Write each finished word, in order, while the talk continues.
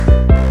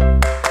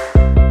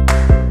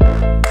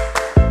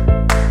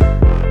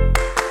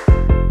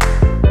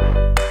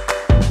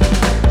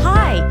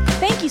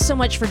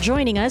much for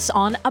joining us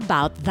on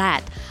About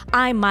That.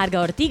 I'm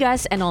Marga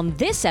Ortigas, and on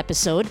this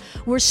episode,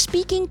 we're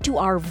speaking to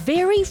our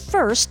very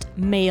first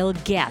male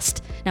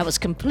guest. Now, it was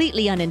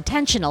completely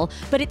unintentional,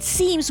 but it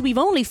seems we've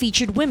only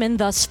featured women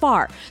thus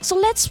far, so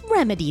let's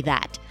remedy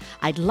that.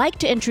 I'd like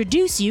to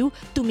introduce you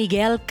to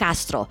Miguel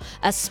Castro,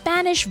 a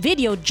Spanish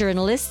video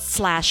journalist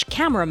 /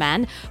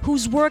 cameraman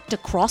who's worked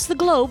across the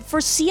globe for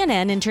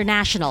CNN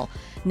International.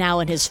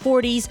 Now in his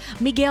 40s,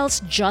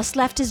 Miguel's just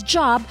left his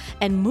job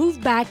and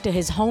moved back to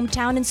his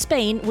hometown in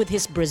Spain with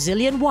his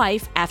Brazilian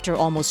wife after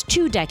almost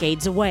 2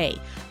 decades away.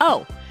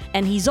 Oh,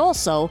 and he's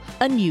also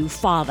a new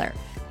father.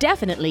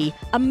 Definitely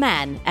a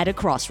man at a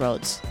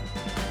crossroads.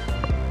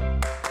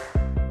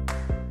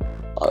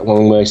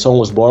 When my son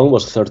was born,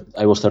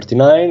 I was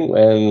 39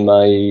 and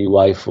my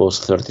wife was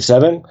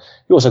 37. It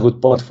was a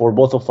good point for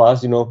both of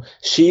us.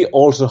 She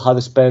also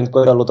had spent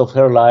quite a lot of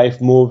her life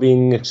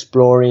moving,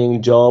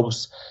 exploring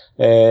jobs,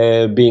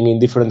 being in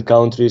different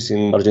countries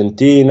in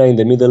Argentina, in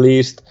the Middle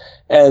East.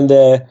 And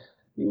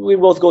we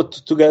both got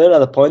together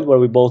at a point where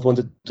we both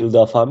wanted to build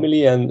a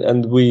family, and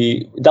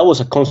that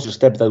was a conscious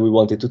step that we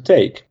wanted to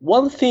take.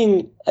 One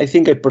thing I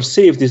think I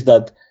perceived is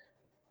that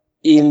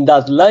in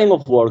that line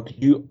of work,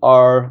 you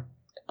are,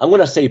 I'm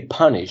going to say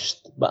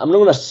punished, but I'm not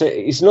going to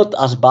say, it's not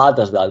as bad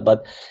as that,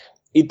 but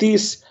it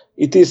is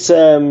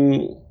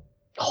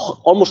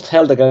almost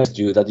held against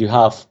you that you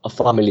have a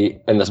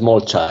family and a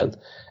small child.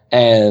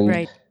 And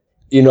right.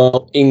 In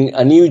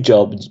a new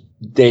job,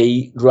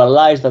 they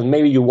realize that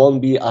maybe you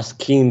won't be as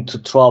keen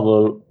to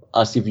travel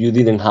as if you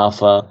didn't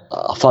have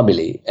a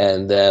family.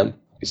 And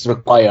it's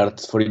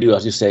required for you,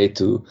 as you say,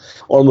 to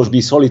almost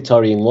be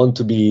solitary and want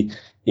to be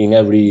in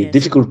every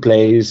difficult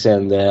place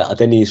and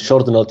at any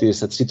short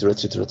notice, etc.,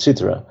 etc.,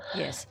 etc.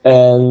 Yes.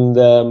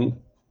 And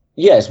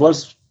yes,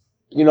 once,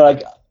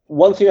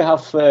 one thing I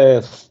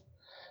have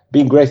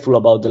been grateful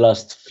about the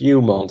last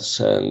few months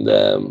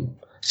and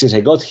since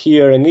I got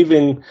here, and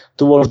even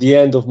towards the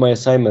end of my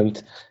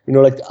assignment,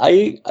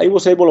 I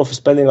was able of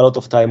spending a lot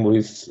of time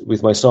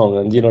with my son,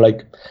 and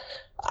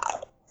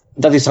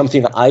that is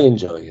something I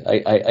enjoy.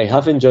 I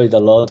have enjoyed a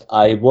lot.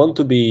 I want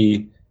to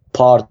be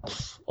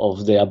part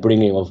of the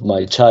upbringing of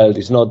my child.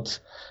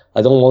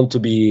 I don't want to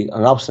be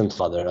an absent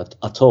father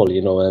at all,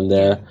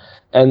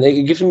 and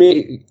it gives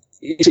me,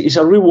 it's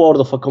a reward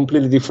of a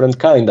completely different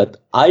kind that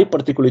I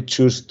particularly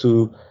choose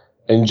to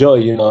enjoy,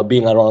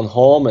 being around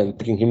home and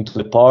taking him to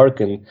the park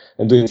and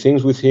doing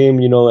things with him,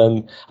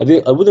 and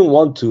I wouldn't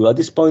want to. At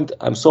this point,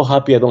 I'm so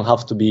happy I don't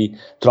have to be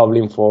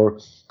traveling for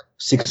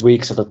 6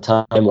 weeks at a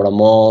time or a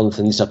month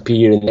and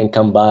disappear and then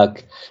come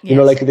back.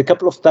 Yes. The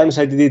couple of times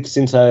I did it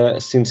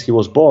since he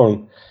was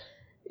born.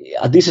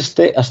 At this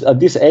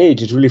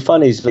age, it's really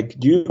funny. It's like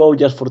you go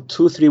just for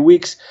 2-3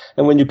 weeks,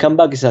 and when you come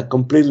back, it's a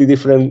completely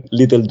different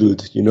little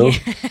dude.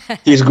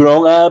 He's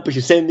grown up.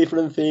 He's saying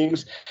different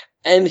things.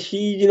 And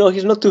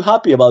he's not too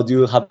happy about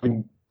you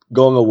having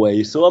gone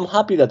away. So I'm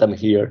happy that I'm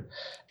here.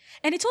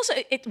 And it's also,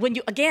 when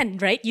you, again,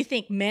 right, you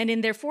think men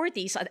in their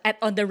 40s,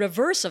 on the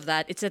reverse of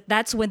that,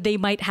 that's when they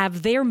might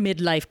have their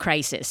midlife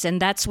crisis. And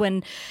that's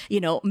when,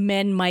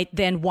 men might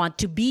then want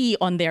to be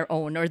on their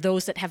own, or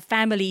those that have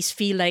families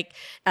feel like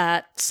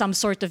some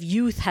sort of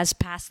youth has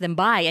passed them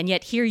by. And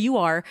yet here you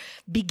are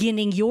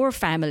beginning your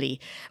family.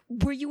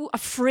 Were you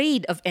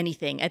afraid of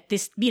anything at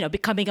this,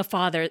 becoming a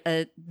father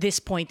at this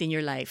point in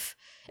your life?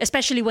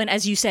 Especially when,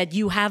 as you said,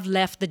 you have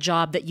left the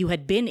job that you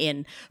had been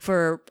in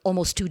for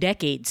almost 2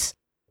 decades.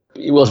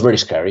 It was very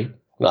scary.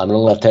 I'm not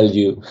going to tell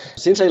you.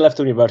 Since I left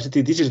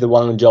university, this is the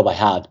one job I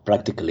had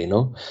practically,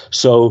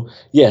 So,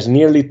 yes,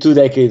 nearly 2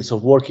 decades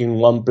of working in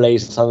one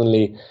place,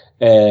 suddenly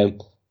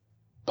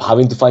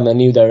having to find a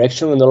new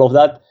direction and all of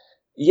that.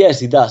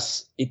 Yes, it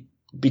does. It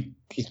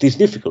is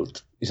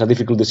difficult. It's a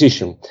difficult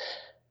decision.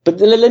 But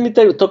let me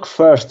talk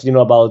first,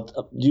 about,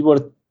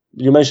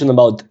 you mentioned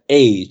about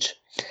age.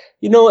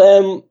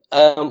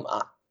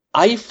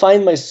 I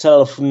find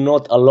myself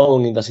not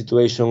alone in the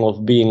situation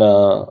of being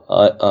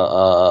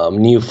a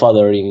new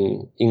father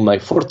in my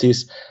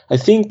 40s. I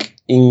think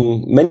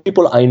in many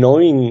people I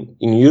know in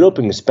Europe,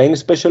 in Spain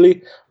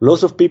especially,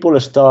 lots of people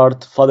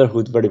start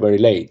fatherhood very, very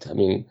late. I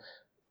mean,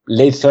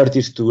 late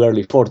 30s to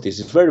early 40s.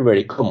 It's very,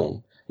 very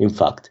common, in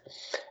fact.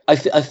 I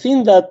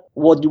think that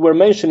what you were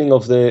mentioning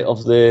of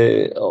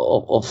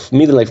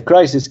midlife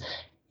crisis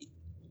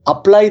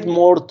applied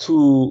more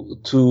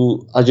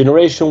to a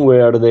generation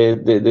where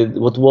the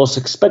what was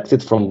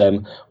expected from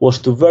them was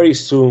to very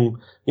soon,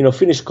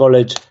 finish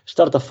college,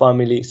 start a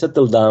family,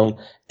 settle down,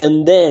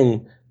 and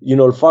then,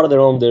 farther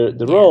on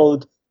the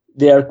road,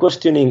 they are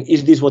questioning,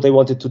 is this what I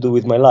wanted to do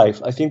with my life?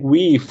 I think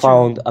we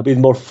found a bit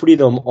more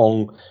freedom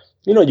on,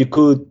 it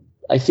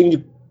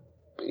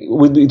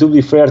would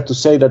be fair to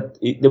say that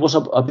there was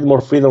a bit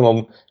more freedom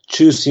on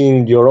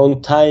choosing your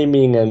own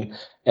timing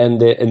and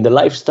the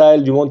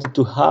lifestyle you wanted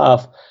to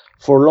have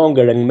for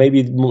longer, and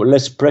maybe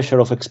less pressure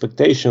of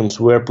expectations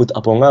were put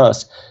upon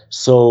us.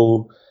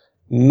 So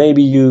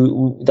maybe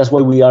that's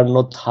why we are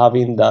not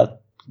having the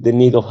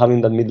need of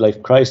having that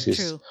midlife crisis.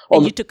 True.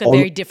 And you took a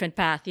very different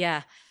path,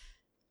 yeah.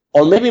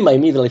 Or maybe my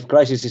midlife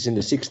crisis is in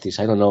the 60s.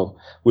 I don't know.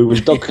 We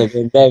will talk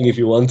again then if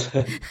you want.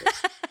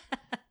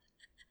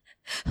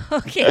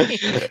 Okay.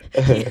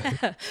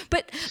 Yeah.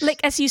 But like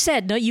as you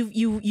said, no,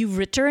 you've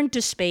returned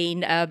to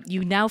Spain.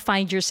 You now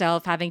find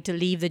yourself having to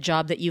leave the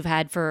job that you've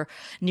had for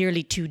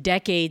nearly 2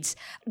 decades.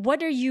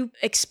 What are you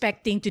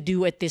expecting to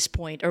do at this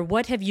point, or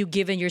what have you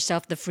given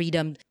yourself the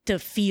freedom to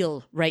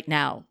feel right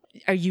now?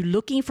 Are you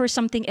looking for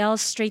something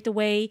else straight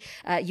away?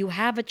 You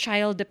have a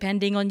child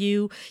depending on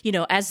you. You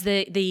know, as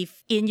the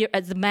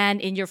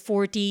man in your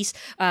 40s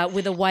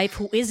with a wife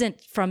who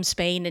isn't from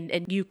Spain,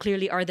 and you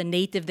clearly are the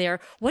native there.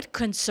 What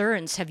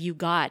concerns have you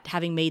got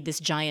having made this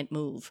giant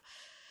move?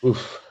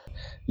 Oof.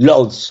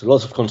 Lots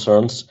of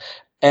concerns.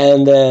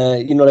 And,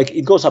 like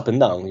it goes up and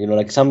down,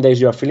 like some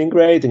days you're feeling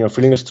great and you're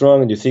feeling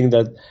strong and you think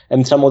that,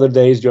 and some other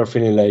days you're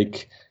feeling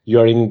like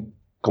you're in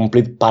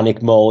complete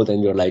panic mode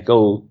and you're like,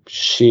 oh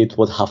shit,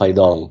 what have I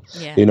done?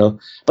 Yeah.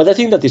 But I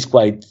think that is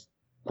quite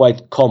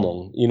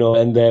common,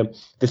 and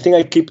the thing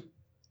I keep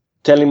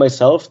telling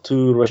myself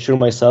to reassure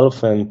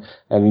myself and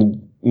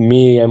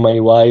me and my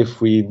wife,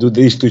 we do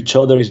this to each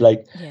other, is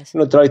like, Yes.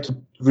 try to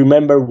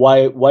remember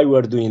why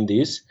we're doing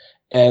this,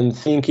 and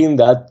thinking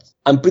that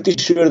I'm pretty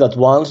sure that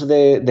once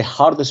the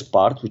hardest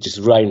part, which is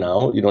right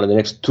now, the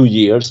next 2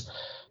 years,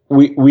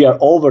 we are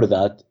over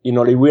that, we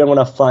are going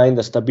to find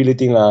a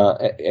stability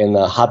and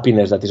a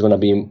happiness that is going to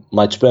be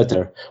much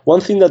better. One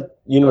thing that,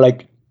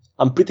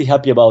 I'm pretty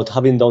happy about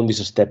having done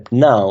this step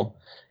now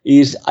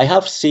is I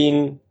have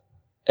seen,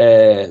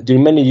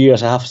 during many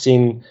years, I have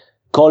seen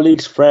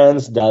colleagues,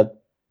 friends that,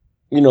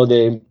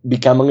 they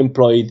become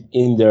unemployed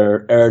in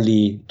their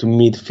early to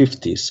mid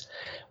 50s,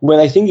 when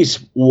I think it's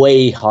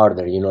way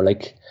harder,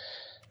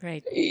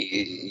 Right.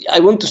 I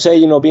want to say,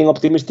 being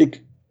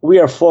optimistic, we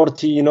are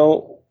 40,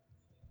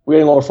 we're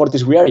in our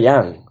 40s, we are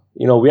young,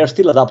 we are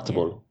still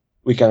adaptable. Yeah.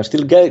 We can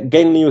still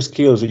gain new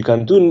skills. You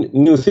can do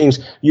new things.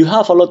 You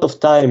have a lot of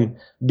time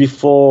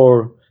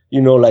before,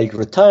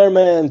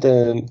 retirement,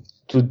 and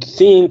to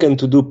think and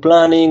to do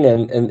planning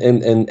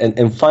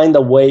and find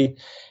a way.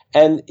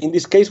 And in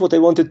this case, what I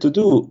wanted to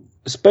do,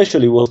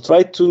 especially, was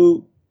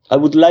I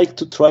would like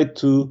to try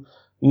to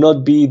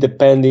not be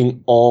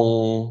depending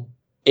on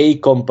a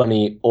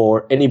company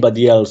or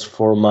anybody else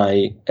for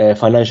my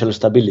financial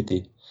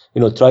stability.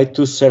 Try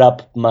to set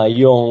up my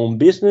own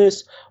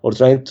business, or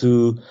trying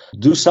to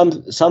do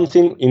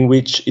something in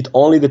which it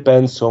only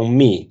depends on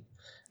me.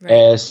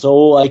 Right.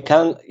 So I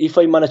can, if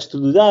I manage to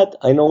do that,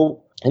 I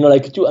know,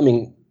 like you,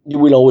 you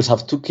will always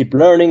have to keep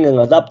learning and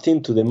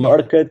adapting to the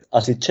market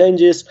as it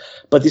changes,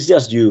 but it's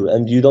just you,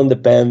 and you don't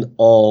depend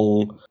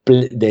on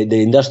the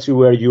industry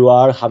where you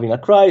are having a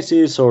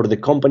crisis, or the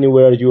company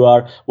where you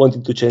are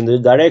wanting to change the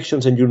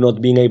directions and you're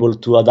not being able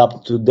to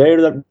adapt to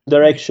their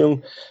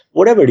direction.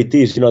 Whatever it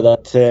is,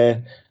 that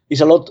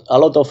is a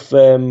lot of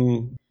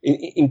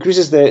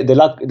increases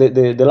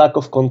the lack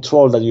of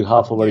control that you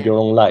have over your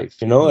own life,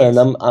 Yes.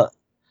 And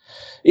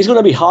it's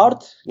gonna be hard,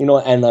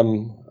 and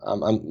I'm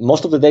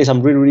most of the days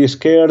I'm really, really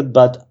scared,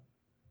 but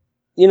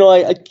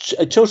I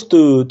chose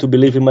to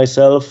believe in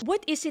myself.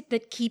 What is it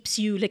that keeps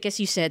you, like as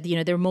you said,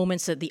 there are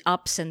moments of the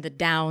ups and the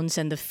downs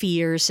and the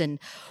fears, and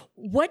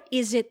what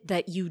is it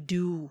that you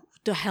do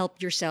to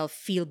help yourself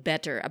feel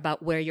better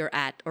about where you're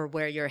at or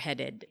where you're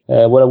headed?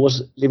 When I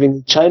was living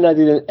in China,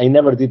 I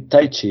never did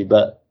Tai Chi,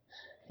 but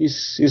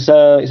it's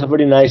a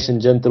very nice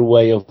and gentle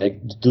way of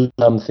do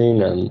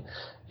something,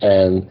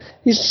 and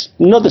it's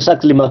not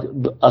exactly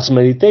as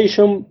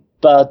meditation,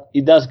 but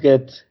it does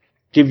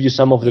give you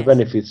some of the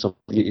benefits of,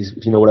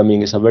 if you know what I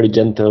mean. It's a very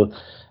gentle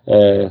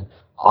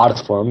art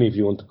form, if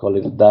you want to call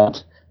it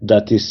that.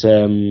 That is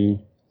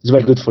it's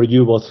very good for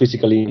you, both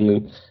physically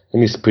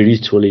and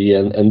spiritually,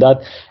 and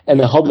that.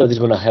 And I hope that is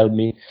going to help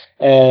me.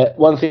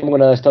 One thing I'm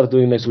going to start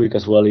doing next week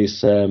as well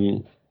is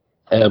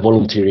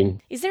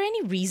volunteering. Is there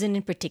any reason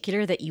in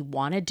particular that you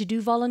wanted to do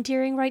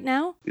volunteering right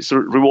now? It's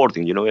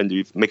rewarding, and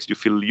it makes you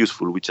feel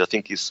useful, which I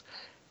think is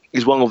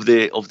one of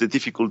the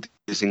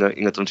difficulties in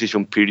a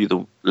transition period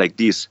like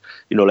this.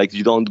 Like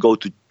you don't go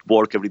to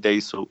work every day,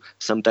 so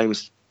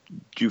sometimes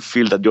you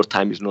feel that your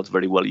time is not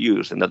very well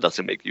used, and that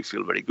doesn't make you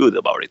feel very good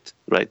about it,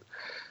 right?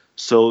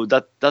 So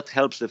that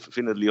helps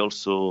definitely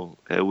also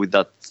with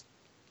that,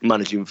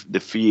 managing the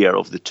fear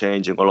of the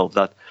change and all of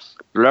that.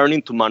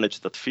 Learning to manage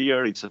that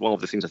fear, it's one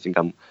of the things I think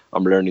I'm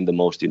learning the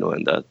most,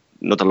 and that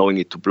not allowing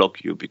it to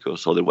block you,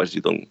 because otherwise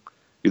you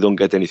don't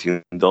get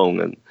anything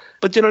done.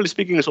 But generally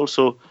speaking, it's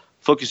also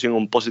focusing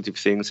on positive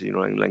things,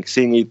 and like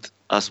seeing it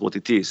as what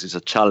it is. It's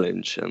a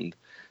challenge, and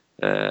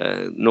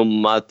no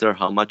matter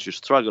how much you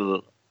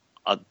struggle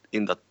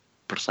in that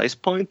precise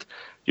point,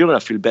 you're gonna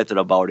feel better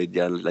about it.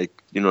 Yeah,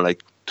 like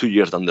 2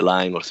 years down the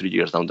line or 3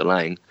 years down the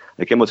line.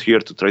 I came out here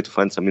to try to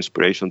find some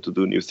inspiration to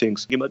do new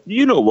things. But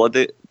you know what?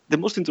 The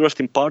most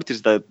interesting part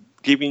is that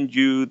giving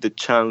you the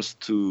chance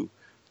to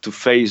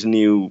face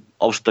new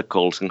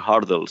obstacles and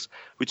hurdles,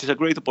 which is a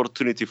great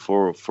opportunity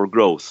for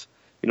growth.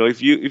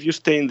 If you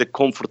stay in the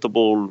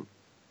comfortable,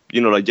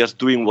 just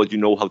doing what you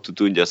know how to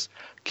do, and just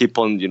keep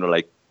on,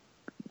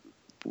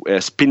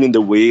 spinning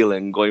the wheel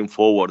and going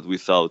forward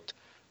without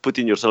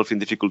putting yourself in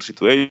difficult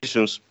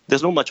situations,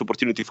 there's not much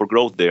opportunity for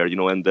growth there,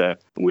 and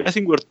I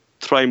think we're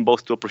trying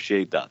both to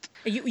appreciate that.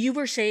 You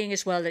were saying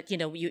as well that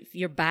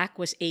your back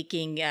was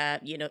aching,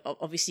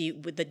 obviously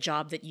with the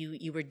job that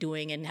you were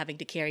doing and having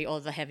to carry all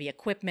the heavy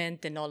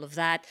equipment and all of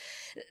that,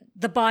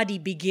 the body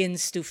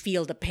begins to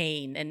feel the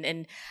pain,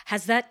 and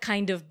has that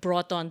kind of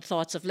brought on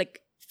thoughts of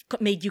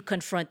made you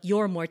confront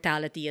your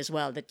mortality as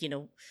well, that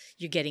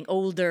you're getting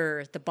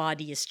older, the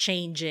body is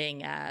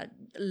changing,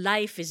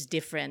 life is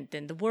different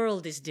and the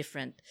world is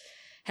different.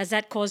 Has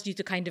that caused you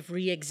to kind of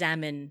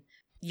re-examine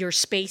your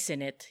space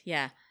in it?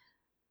 Yeah.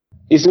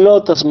 It's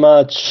not as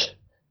much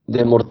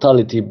the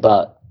mortality,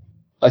 but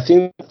I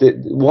think that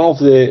one of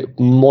the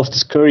most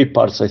scary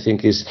parts, I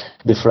think, is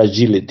the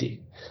fragility,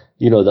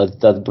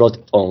 that brought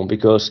it on.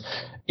 Because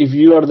if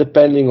you are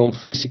depending on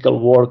physical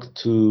work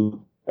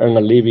to earn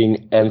a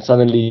living, and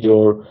suddenly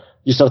you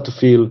start to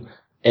feel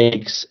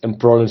aches and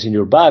problems in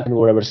your back and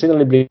whatever,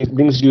 suddenly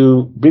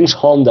brings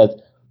home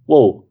that,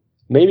 whoa,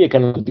 maybe I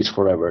cannot do this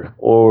forever,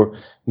 or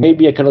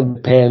maybe I cannot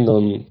depend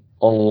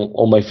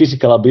on my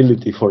physical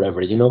ability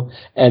forever,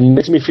 and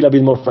makes me feel a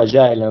bit more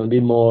fragile and a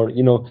bit more,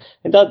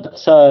 and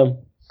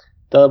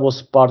that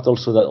was part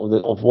also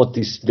of what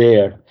is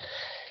there.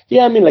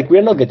 Yeah, I mean,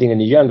 we're not getting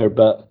any younger,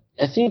 but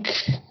I think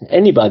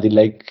anybody,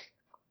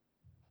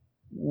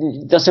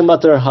 it doesn't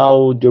matter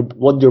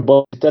what your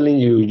body is telling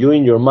you, you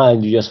in your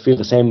mind, you just feel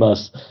the same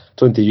as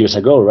 20 years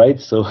ago, right?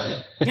 So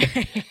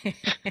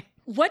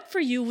what for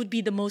you would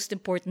be the most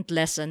important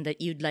lesson that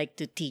you'd like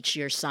to teach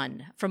your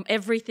son from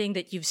everything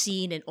that you've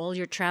seen in all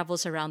your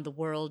travels around the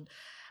world?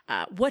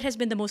 What has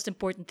been the most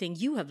important thing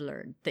you have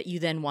learned that you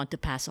then want to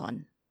pass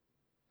on?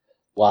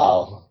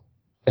 Wow,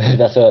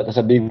 that's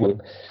a big one.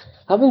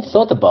 I haven't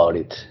thought about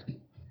it.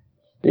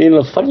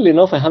 Funnily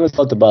enough, I haven't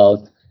thought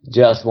about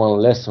just one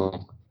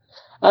lesson.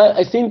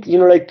 I think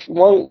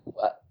one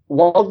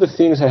of the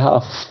things I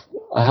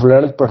have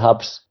learned,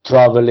 perhaps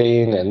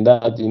traveling and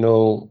that,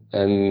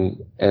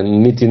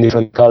 and meeting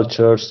different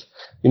cultures.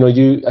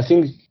 I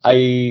think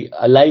I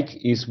like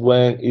is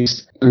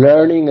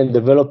learning and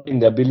developing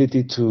the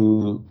ability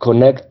to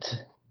connect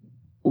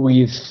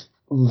with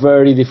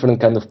very different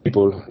kind of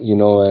people,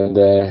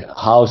 and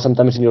how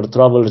sometimes in your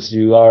travels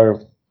you are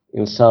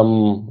in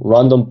some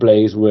random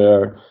place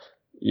where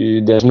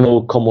there's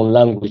no common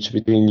language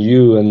between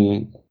you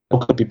and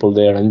local people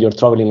there, and you're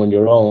traveling on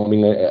your own.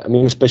 I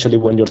mean, especially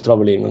when you're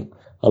traveling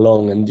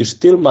alone, and you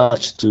still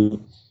manage to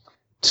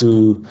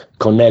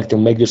connect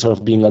and make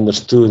yourself being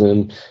understood.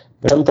 And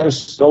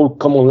sometimes no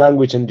common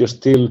language, and you're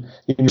still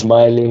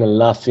smiling and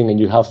laughing, and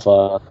you have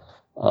a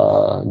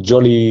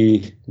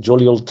jolly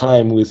old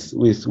time with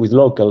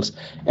locals.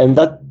 And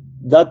I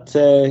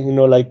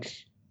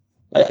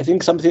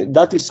think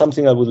that is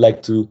something I would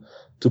like to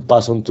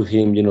pass on to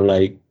him.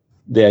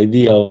 The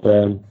idea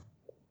of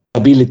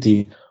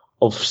ability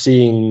of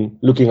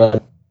looking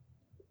at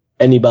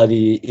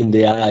anybody in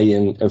the eye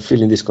and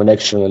feeling this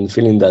connection, and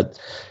feeling that,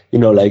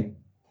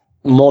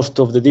 most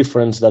of the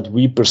difference that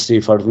we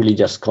perceive are really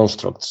just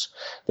constructs.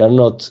 They're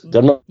not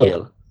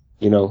real.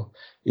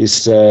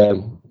 It's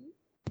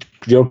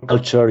your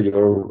culture,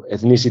 your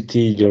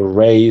ethnicity, your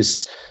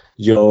race,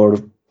 your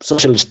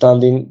social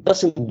standing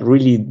doesn't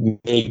really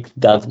make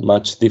that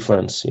much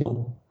difference.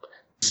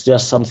 It's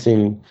just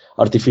something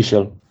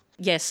artificial.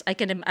 Yes, I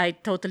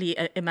totally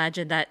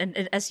imagine that.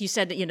 And as you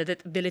said, the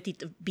ability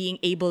to being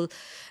able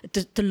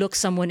to look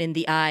someone in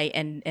the eye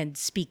and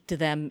speak to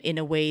them in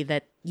a way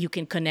that you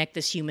can connect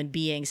as human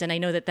beings. And I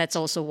know that that's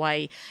also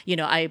why,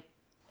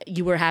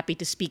 you were happy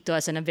to speak to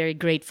us, and I'm very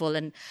grateful.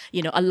 And,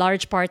 a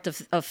large part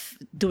of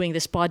doing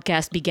this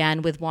podcast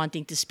began with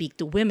wanting to speak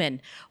to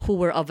women who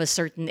were of a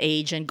certain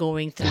age and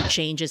going through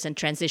changes and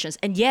transitions.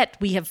 And yet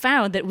we have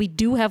found that we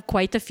do have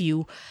quite a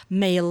few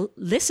male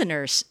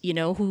listeners,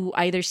 who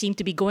either seem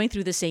to be going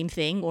through the same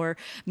thing, or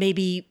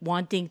maybe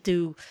wanting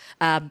to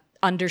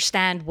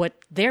understand what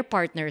their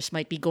partners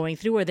might be going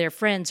through, or their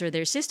friends or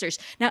their sisters.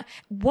 Now,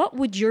 what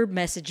would your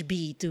message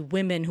be to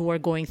women who are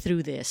going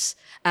through this?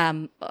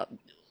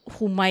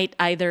 Who might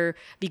either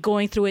be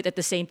going through it at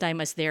the same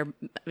time as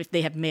if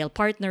they have male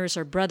partners,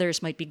 or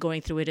brothers might be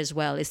going through it as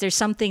well. Is there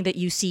something that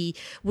you see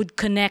would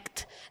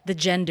connect the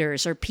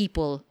genders or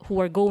people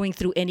who are going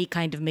through any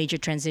kind of major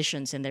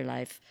transitions in their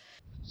life?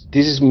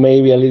 This is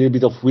maybe a little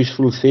bit of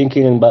wishful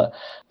thinking, but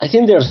I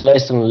think there's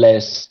less and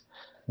less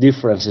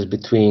differences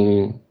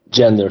between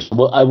genders.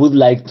 Well, I would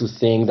like to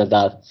think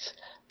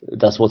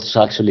that's what's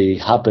actually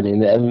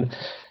happening. And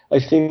I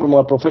think from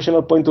a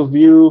professional point of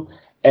view,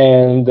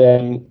 and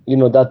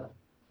that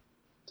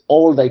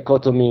old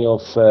dichotomy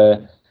of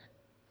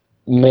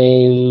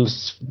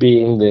males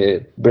being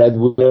the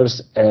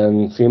breadwinners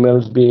and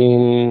females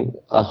being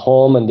at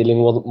home and dealing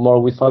more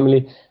with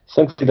family,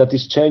 thankfully that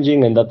is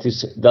changing, and that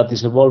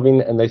is evolving.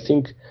 And I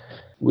think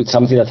with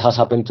something that has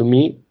happened to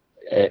me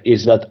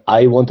is that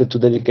I wanted to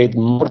dedicate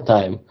more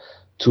time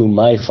to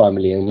my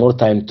family and more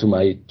time to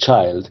my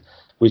child,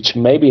 which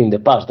maybe in the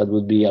past that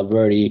would be a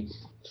very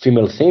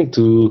female thing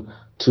to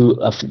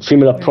a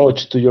female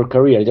approach to your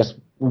career. Just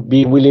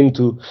be willing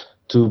to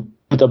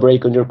put a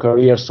break on your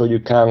career so you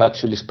can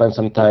actually spend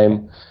some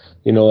time,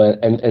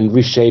 and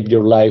reshape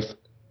your life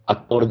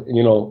according,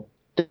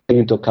 taking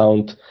into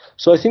account.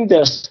 So I think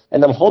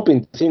and I'm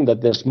hoping to think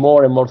that there's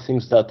more and more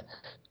things that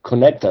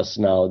connect us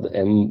now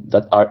and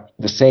that are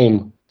the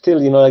same. Still,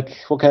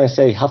 what can I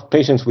say? Have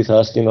patience with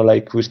us.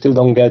 We still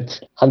don't get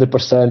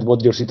 100%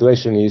 what your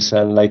situation is,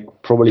 and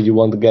probably you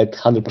won't get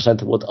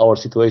 100% of what our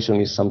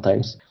situation is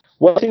sometimes.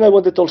 One thing I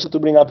wanted also to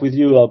bring up with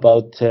you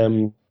about,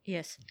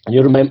 yes,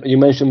 you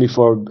mentioned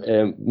before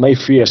my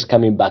fears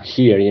coming back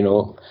here.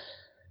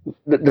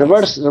 The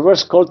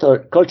reverse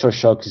culture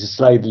shock is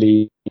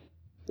slightly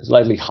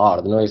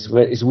hard.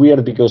 It's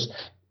weird because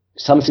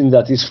something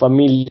that is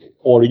familiar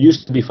or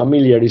used to be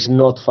familiar is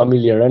not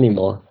familiar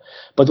anymore.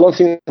 But one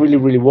thing that really,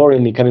 really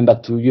worried me coming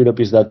back to Europe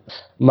is that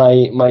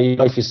my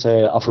wife is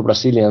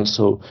Afro-Brazilian,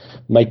 so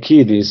my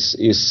kid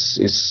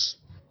is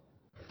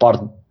part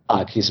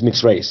black, he's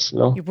mixed race.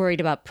 You're worried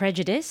about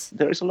prejudice?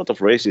 There is a lot of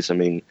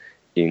racism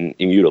in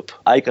Europe.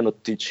 I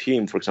cannot teach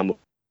him, for example,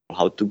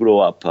 how to grow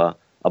up a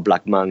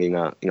black man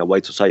in a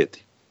white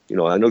society.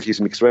 I know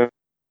he's mixed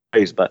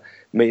race, but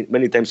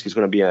many times he's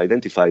going to be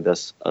identified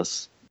as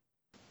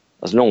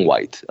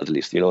non-white, at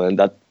least, and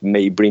that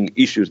may bring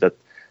issues that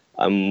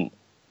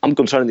I'm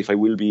concerned if I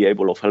will be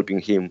able of helping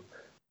him,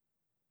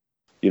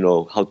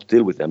 how to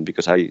deal with them,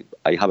 because I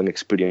haven't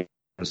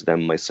experienced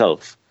them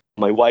myself.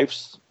 My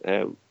wife's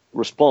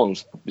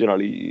response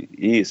generally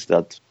is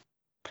that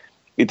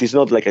it is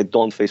not like I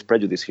don't face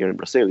prejudice here in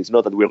Brazil. It's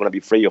not that we're going to be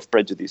free of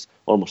prejudice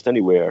almost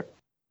anywhere.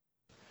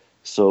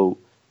 So,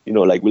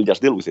 we'll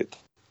just deal with it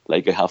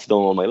like I have done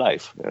all my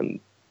life. And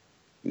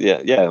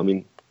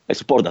I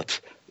support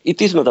that.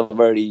 It is not a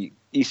very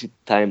easy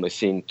time, I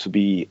think, to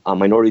be a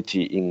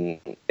minority in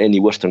any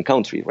Western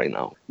country right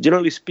now.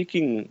 Generally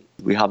speaking,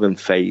 we haven't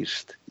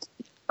faced,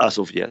 as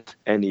of yet,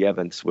 any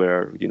events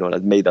where,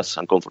 that made us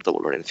uncomfortable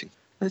or anything.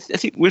 I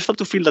think we start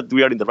to feel that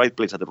we are in the right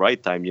place at the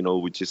right time,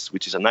 which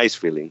is a nice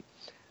feeling.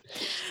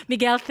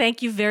 Miguel,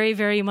 thank you very,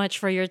 very much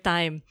for your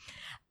time.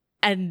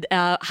 And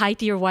hi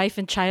to your wife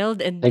and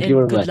child, and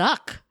good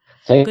luck.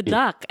 Good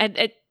luck.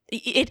 And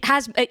it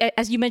has,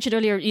 as you mentioned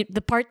earlier,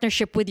 the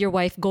partnership with your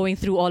wife going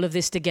through all of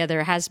this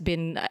together has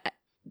been,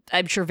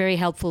 I'm sure, very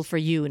helpful for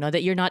you,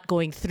 that you're not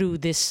going through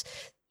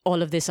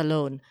all of this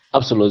alone.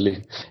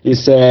 Absolutely.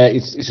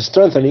 It's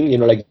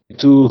strengthening,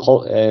 two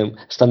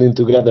standing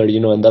together,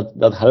 and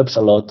that helps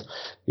a lot,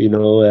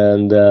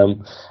 and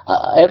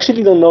I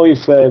actually don't know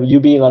if you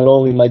being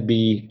alone, it might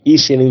be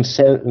easy in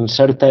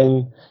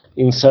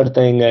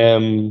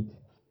certain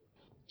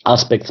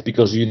aspects,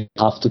 because you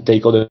have to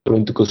take other people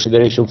into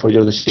consideration for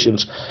your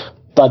decisions.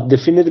 But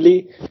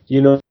definitely,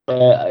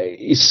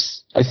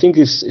 I think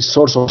it's a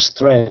source of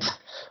strength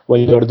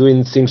when you are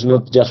doing things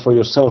not just for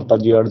yourself,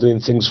 but you are doing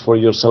things for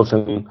yourself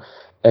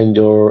and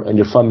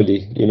your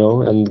family,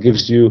 and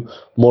gives you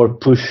more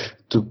push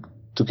to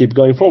keep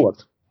going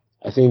forward.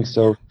 I think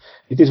so.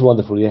 It is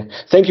wonderful. Yeah.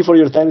 Thank you for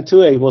your time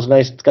too. It was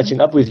nice catching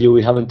up with you.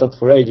 We haven't talked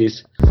for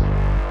ages.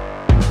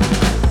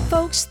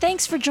 Folks,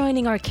 thanks for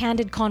joining our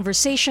candid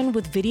conversation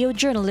with video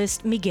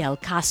journalist Miguel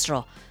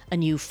Castro, a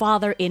new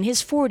father in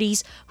his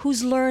 40s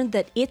who's learned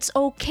that it's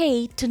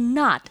okay to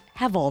not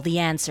have all the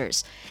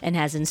answers and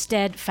has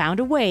instead found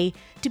a way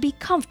to be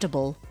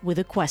comfortable with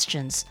the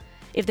questions.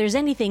 If there's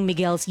anything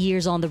Miguel's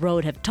years on the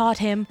road have taught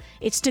him,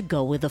 it's to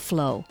go with the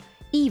flow,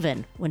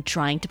 even when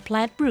trying to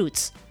plant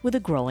roots with a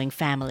growing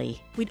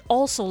family. We'd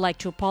also like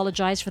to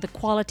apologize for the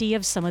quality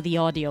of some of the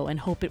audio and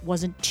hope it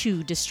wasn't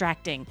too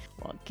distracting.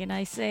 What can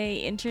I say?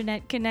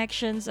 Internet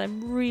connections.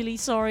 I'm really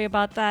sorry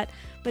about that.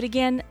 But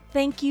again,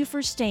 thank you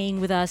for staying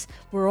with us.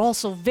 We're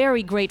also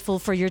very grateful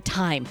for your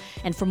time.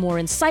 And for more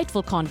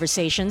insightful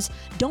conversations,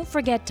 don't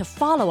forget to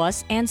follow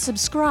us and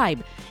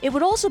subscribe. It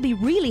would also be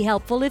really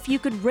helpful if you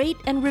could rate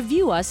and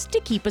review us to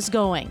keep us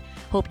going.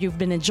 Hope you've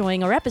been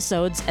enjoying our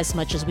episodes as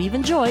much as we've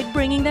enjoyed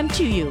bringing them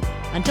to you.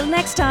 Until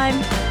next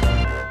time.